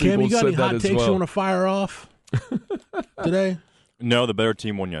 Some other people Cam, you got said any that hot as takes well. You want to fire off today? No, the better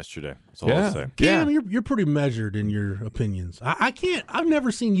team won yesterday. That's all I'll say. Cam, you're pretty measured in your opinions. I've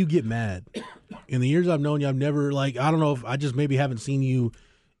never seen you get mad. In the years I've known you, I've never, I don't know if I just maybe haven't seen you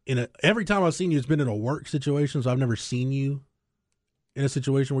every time I've seen you, it's been in a work situation, so I've never seen you in a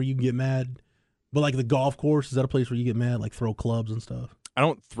situation where you can get mad. But like the golf course, is that a place where you get mad, like throw clubs and stuff? I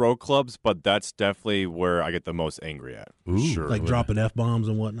don't throw clubs, but that's definitely where I get the most angry at. Sure. Like dropping F-bombs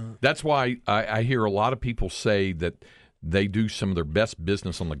and whatnot? That's why I hear a lot of people say that they do some of their best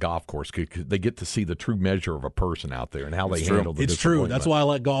business on the golf course because they get to see the true measure of a person out there and how they handle the It's true. That's why I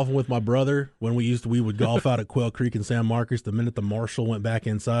like golfing with my brother. When we would golf out at Quail Creek in San Marcos. The minute the marshal went back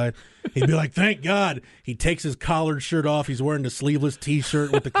inside, he'd be like, "Thank God." He takes his collared shirt off. He's wearing the sleeveless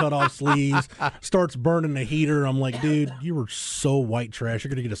T-shirt with the cut-off sleeves. Starts burning the heater. I'm like, dude, you were so white trash. You're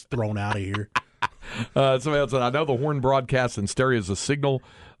gonna get us thrown out of here. Somebody else said, I know the Horn broadcast in stereo is a signal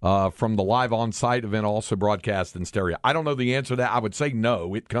from the live on-site event also broadcast in stereo. I don't know the answer to that. I would say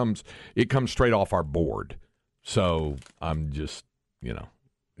no. It comes straight off our board. So I'm just,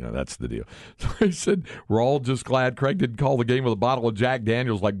 that's the deal. So he said, we're all just glad Craig didn't call the game with a bottle of Jack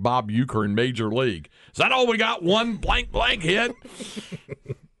Daniels like Bob Uecker in Major League. Is that all we got? One blank hit?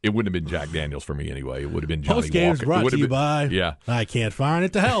 It wouldn't have been Jack Daniels for me anyway. It would have been Johnny Walker. Post game's brought to you by. Yeah. I can't find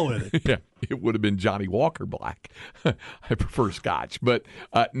it. To hell with it. Yeah, it would have been Johnny Walker Black. I prefer Scotch, but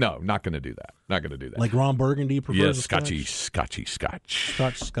no, not going to do that. Not going to do that. Like Ron Burgundy prefers Scotchy. Scotch.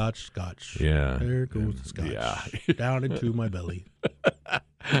 Yeah. There goes the Scotch. Yeah. Down into my belly.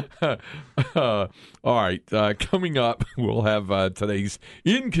 All right. Coming up, we'll have today's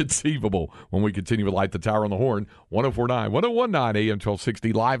Inconceivable when we continue with Light the Tower on the Horn. 104.9, 101.9 AM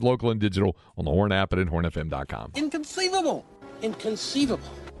 1260, live, local, and digital on the Horn app and at hornfm.com. Inconceivable. Inconceivable.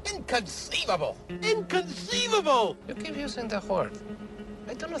 Inconceivable. Inconceivable. You keep using the word.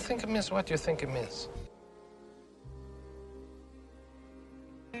 I don't think it means what you think it means.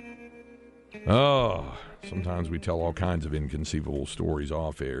 Oh, sometimes we tell all kinds of inconceivable stories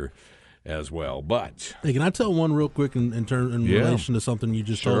off air as well. But hey, can I tell one real quick in relation to something you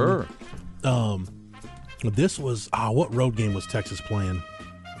just told me? This was what road game was Texas playing?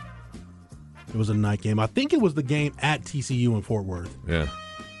 It was a night game. I think it was the game at TCU in Fort Worth. Yeah.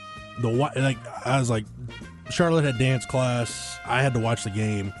 I was like, Charlotte had dance class. I had to watch the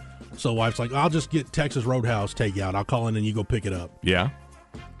game. So wife's like, I'll just get Texas Roadhouse takeout. I'll call in and you go pick it up. Yeah.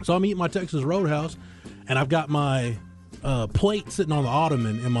 So I'm eating my Texas Roadhouse, and I've got my plate sitting on the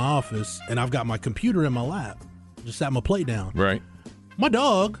ottoman in my office, and I've got my computer in my lap. Just sat my plate down. Right. My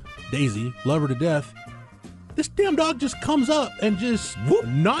dog, Daisy, love her to death. This damn dog just comes up and just,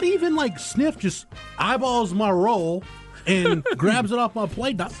 not even like sniff, just eyeballs my roll and grabs it off my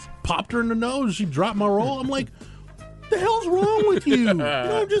plate. I popped her in the nose. She dropped my roll. I'm like, what the hell's wrong with you? You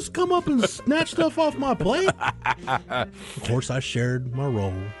don't just come up and snatch stuff off my plate. Of course, I shared my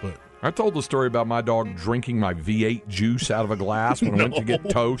roll, but I told the story about my dog drinking my V8 juice out of a glass when I went to get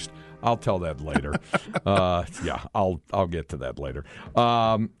toast. I'll tell that later. I'll get to that later.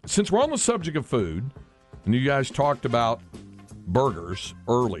 Since we're on the subject of food, and you guys talked about burgers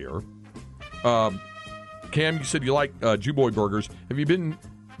earlier, Cam, you said you like Jew Boy burgers. Have you been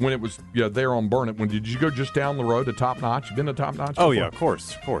when it was there on Burnett? When did you go just down the road to Top Notch? You been to Top Notch before? Oh yeah, of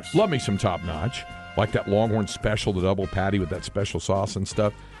course. Love me some Top Notch. Like that Longhorn Special, the double patty with that special sauce and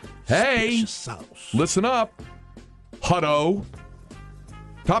stuff. Hey, listen up, Hutto.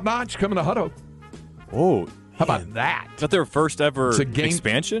 Top Notch coming to Hutto. Oh, how about that? Is that their first ever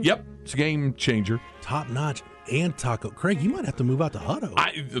expansion? Yep, it's a game changer. Top Notch and Taco. Craig, you might have to move out to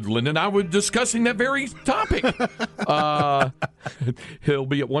Hutto. Linda and I were discussing that very topic. He'll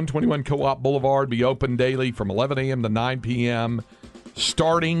be at 121 Co-op Boulevard, be open daily from 11 a.m. to 9 p.m.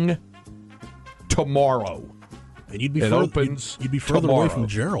 starting tomorrow. And you'd be further away from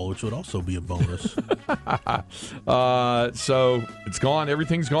Gerald, which would also be a bonus. So it's gone.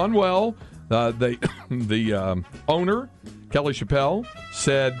 Everything's gone well. The owner, Kelly Chappelle,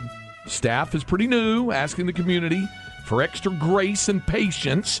 said staff is pretty new, asking the community for extra grace and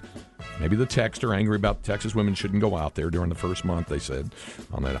patience. Maybe the texts are angry about Texas women shouldn't go out there during the first month, they said.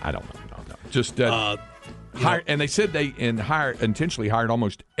 On that, I don't know. No. Just and they said they intentionally hired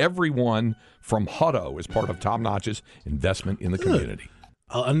almost everyone from Hutto as part of Top Notch's investment in the community.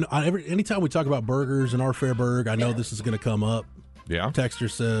 Anytime we talk about burgers and our Fairburg, I know this is going to come up. Yeah. Texter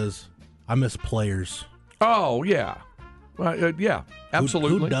says, I miss players. Oh, yeah. Yeah,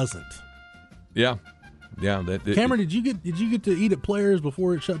 absolutely. Who doesn't? Yeah. Cameron, did you get to eat at Players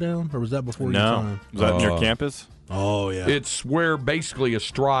before it shut down, or was that before your time? Was that near campus? Oh yeah, it's where basically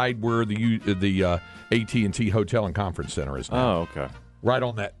astride where the AT&T Hotel and Conference Center is now. Oh, okay. right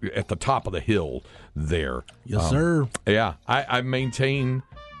on that at the top of the hill there. Yes, sir. Yeah, I maintain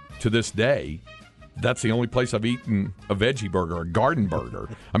to this day that's the only place I've eaten a veggie burger, a garden burger.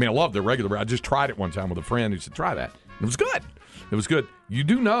 I mean, I love the regular. I just tried it one time with a friend who said, "Try that." It was good. It was good. You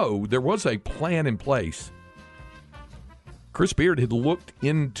do know there was a plan in place. Chris Beard had looked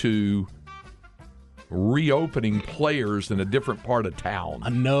into reopening players in a different part of town. I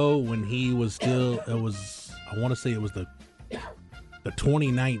know when he was still, I want to say it was the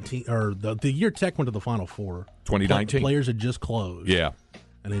 2019, or the year Tech went to the Final Four. 2019? Players had just closed. Yeah.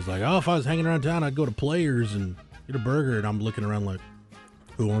 And he's like, if I was hanging around town, I'd go to Players and get a burger. And I'm looking around like,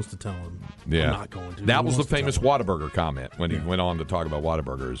 who wants to tell him? Yeah. I'm not going to. That was the famous Whataburger comment when he went on to talk about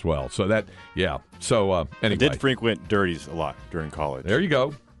Whataburger as well. So So, anyway. I did frequent Dirties a lot during college. There you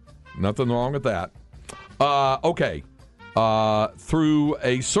go. Nothing wrong with that. Okay. Through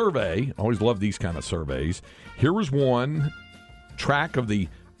a survey, I always love these kind of surveys. Here was one track of the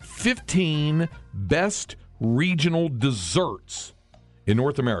 15 best regional desserts in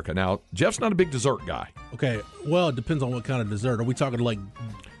North America. Now, Jeff's not a big dessert guy. Okay, well, it depends on what kind of dessert. Are we talking like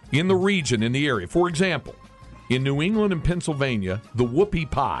in the region, in the area? For example, in New England and Pennsylvania, the whoopie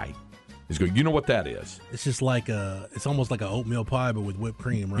pie is good. You know what that is? It's just like it's almost like an oatmeal pie, but with whipped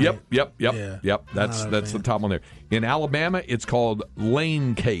cream, right? Yep. Yeah. That's the top one there. In Alabama, it's called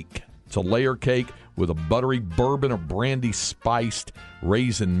lane cake. It's a layer cake with a buttery bourbon or brandy spiced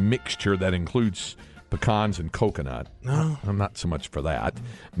raisin mixture that includes pecans and coconut. No. I'm not so much for that.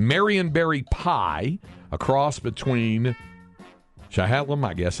 Marionberry pie, a cross between Chehalem,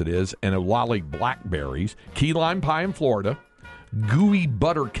 I guess it is, and Olali blackberries. Key lime pie in Florida. Gooey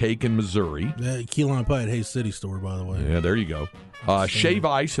butter cake in Missouri. Key lime pie at Hayes City store, by the way. Yeah, there you go. Shave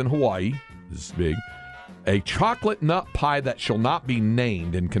ice in Hawaii. This is big. A chocolate nut pie that shall not be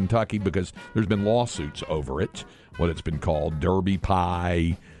named in Kentucky because there's been lawsuits over it. What it's been called, Derby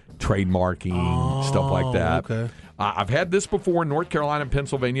pie, trademarking, stuff like that. Okay. I've had this before in North Carolina and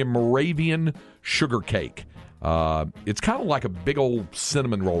Pennsylvania, Moravian sugar cake. It's kind of like a big old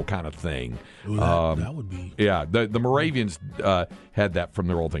cinnamon roll kind of thing. Ooh, that would be. Yeah, the Moravians had that from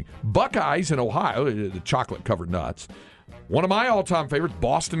their old thing. Buckeyes in Ohio, the chocolate-covered nuts. One of my all-time favorites,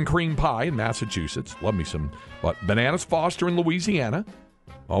 Boston cream pie in Massachusetts. Love me some. Bananas Foster in Louisiana.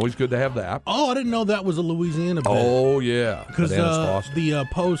 Always good to have that. Oh, I didn't know that was a Louisiana bit. Oh, yeah. Because the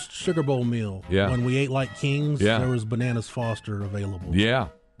post-Sugar Bowl meal, when we ate like kings, there was Bananas Foster available. Yeah.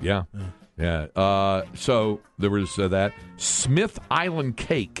 So there was that. Smith Island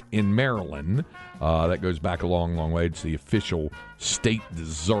Cake in Maryland. That goes back a long, long way. It's the official state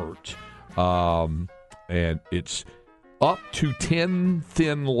dessert. And it's up to 10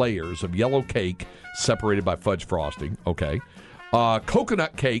 thin layers of yellow cake separated by fudge frosting. Okay.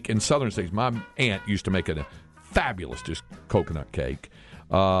 Coconut cake in southern states. My aunt used to make a fabulous just coconut cake.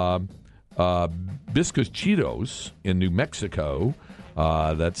 Bizcochitos in New Mexico.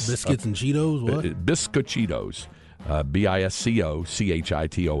 That's Biscuits and Cheetos? What? Bizcochitos.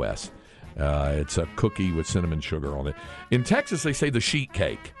 Biscochitos. It's a cookie with cinnamon sugar on it. In Texas, they say the sheet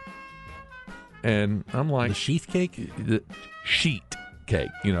cake. And I'm like... The sheath cake? The sheet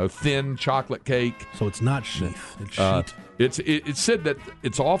cake. Thin chocolate cake. So it's not sheath. It's sheet. It's said that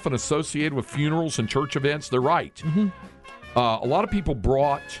it's often associated with funerals and church events. They're right. Mm-hmm. A lot of people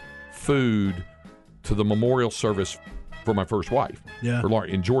brought food to the memorial service for my first wife, for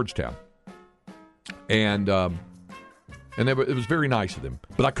Laurie, in Georgetown. And it was very nice of them.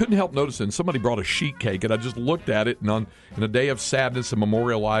 But I couldn't help noticing somebody brought a sheet cake, and I just looked at it, and in a day of sadness and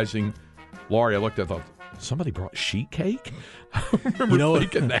memorializing Laurie, I looked at it and thought, somebody brought sheet cake? I remember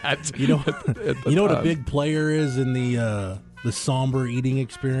thinking that. You know what a big player is in the somber eating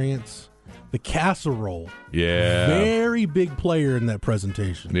experience? The casserole. Yeah. Very big player in that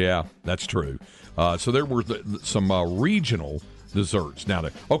presentation. Yeah, that's true. So there were some regional desserts. Now,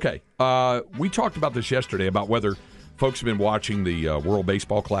 we talked about this yesterday about whether folks have been watching the World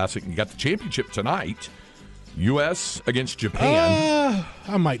Baseball Classic. You got the championship tonight. U.S. against Japan.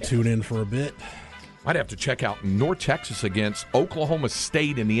 I might tune in for a bit. I'd have to check out North Texas against Oklahoma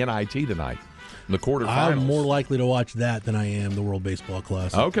State in the NIT tonight in the quarterfinals. I'm more likely to watch that than I am the World Baseball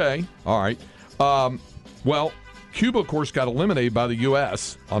Classic. Okay. All right. Well, Cuba, of course, got eliminated by the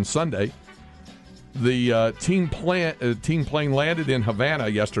U.S. on Sunday. The team plane landed in Havana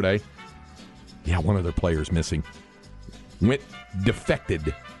yesterday. Yeah, one of their players missing.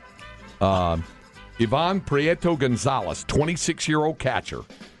 Defected. Ivan Prieto Gonzalez, 26-year-old catcher,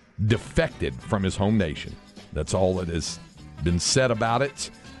 defected from his home nation. That's all that has been said about it.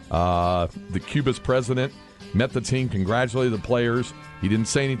 The Cuba's president met the team, congratulated the players. He didn't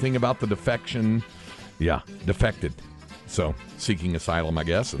say anything about the defection. Yeah, defected. So seeking asylum, I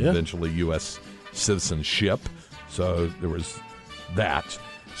guess, and eventually U.S. citizenship. So there was that.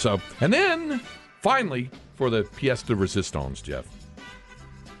 So, and then finally for the pièce de résistance, Jeff.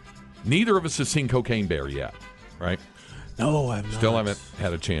 Neither of us has seen Cocaine Bear yet, right? No, I have not. Still haven't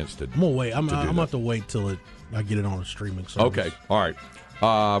had a chance to. I'm gonna wait. I'm gonna have to wait till I get it on a streaming service. Okay, all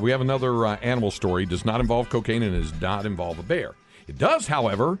right. We have another animal story. Does not involve cocaine and does not involve a bear. It does,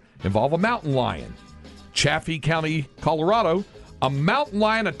 however, involve a mountain lion. Chaffee County, Colorado. A mountain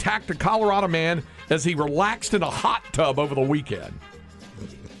lion attacked a Colorado man as he relaxed in a hot tub over the weekend.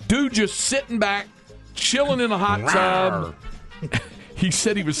 Dude just sitting back, chilling in a hot tub. He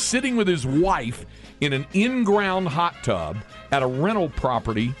said he was sitting with his wife in an in-ground hot tub at a rental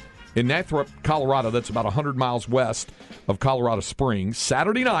property in Nathrop, Colorado. That's about 100 miles west of Colorado Springs.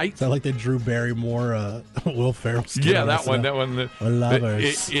 Saturday night. Is that like the Drew Barrymore, Will Ferrell? Yeah, that one.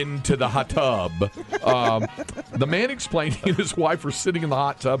 Into the hot tub. The man explained he and his wife were sitting in the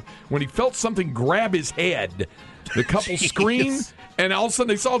hot tub when he felt something grab his head. The couple screamed, and all of a sudden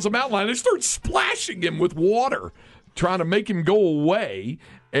they saw some outline. They started splashing him with water, trying to make him go away.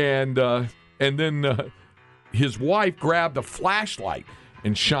 And then his wife grabbed a flashlight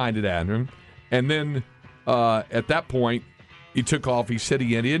and shined it at him. And then at that point, he took off. He said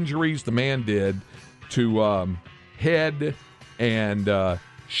he had injuries, the man did, to head and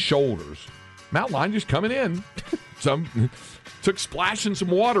shoulders. Mountain lion just coming in. Took splashing some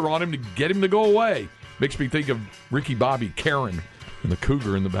water on him to get him to go away. Makes me think of Ricky Bobby, Karen, and the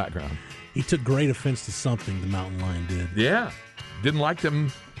cougar in the background. He took great offense to something the mountain lion did. Yeah. Didn't like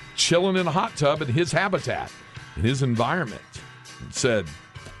them chilling in a hot tub in his habitat, in his environment. And said,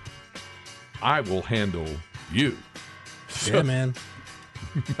 I will handle you. Yeah, man.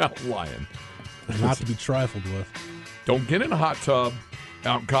 Mountain lion. Not to be trifled with. Don't get in a hot tub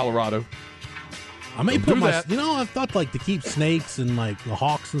out in Colorado. I may put my, I thought like to keep snakes and like the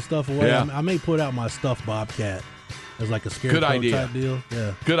hawks and stuff away. Yeah. I may put out my stuffed bobcat as like a scarecrow type deal.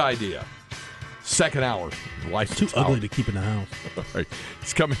 Yeah. Good idea. Second hour. Light Too the Tower. ugly to keep in the house. All right.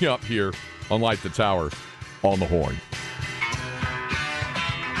 It's coming up here on Light the Tower on the Horn.